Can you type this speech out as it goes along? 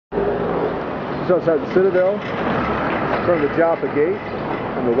Just outside the Citadel, in front of the Joppa Gate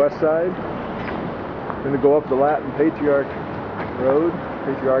on the west side. Going to go up the Latin Patriarchate Road,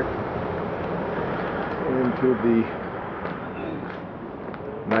 into the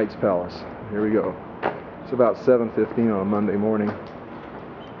Knight's Palace. Here we go. It's about 7:15 on a Monday morning,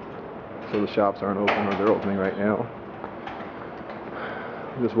 so the shops aren't open, or they're opening right now.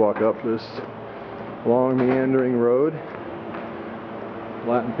 Just walk up this long meandering road,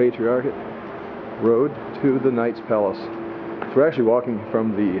 Latin Patriarchate Road, to the Knight's Palace. So we're actually walking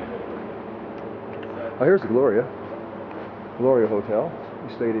from the, oh, here's the Gloria Hotel.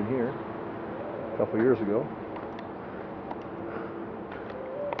 We stayed in here a couple years ago.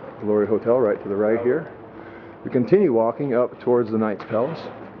 Gloria Hotel right to the right here. We continue walking up towards the Knight's Palace.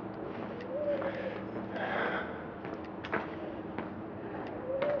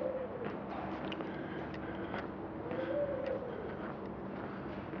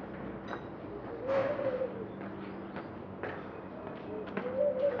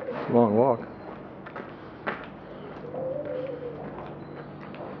 Long walk.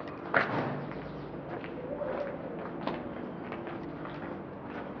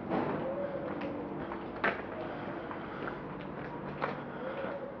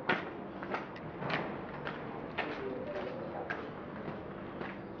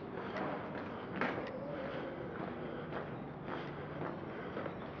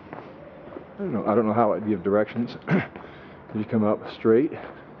 I don't know how I'd give directions. You come up straight,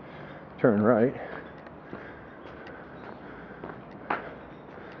 turn right,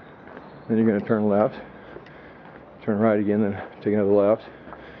 then you're going to turn left, turn right again, then take another left,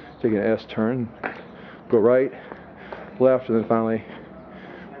 take an S turn, go right, left, and then finally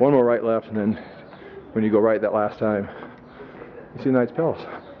one more right, left, and then when you go right that last time, you see the Knight's Palace.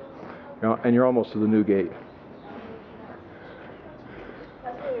 And you're almost to the new gate.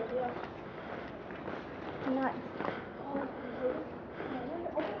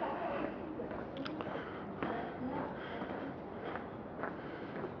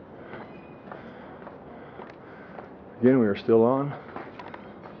 Again, we are still on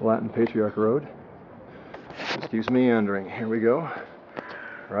Latin Patriarchate Road. Just keeps meandering. Here we go.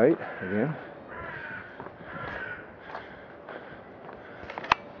 Right, again.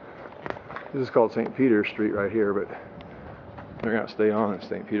 This is called St. Peter's Street right here, but they're going to stay on at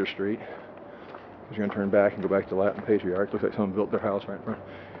St. Peter's Street. You're going to turn back and go back to Latin Patriarch. Looks like someone built their house right in front.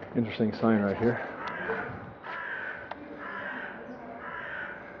 Interesting sign right here.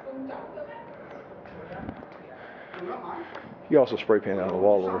 You also spray paint on the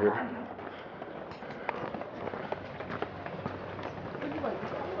wall over here.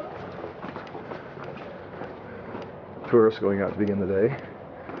 Tourists going out to begin the day.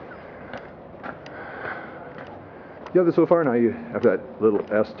 You have this so far. Now you have that little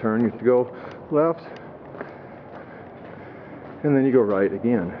S turn. You have to go left, and then you go right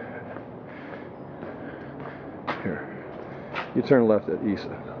again. Here, you turn left at Isa.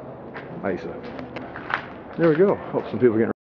 There we go. Oh, some people are getting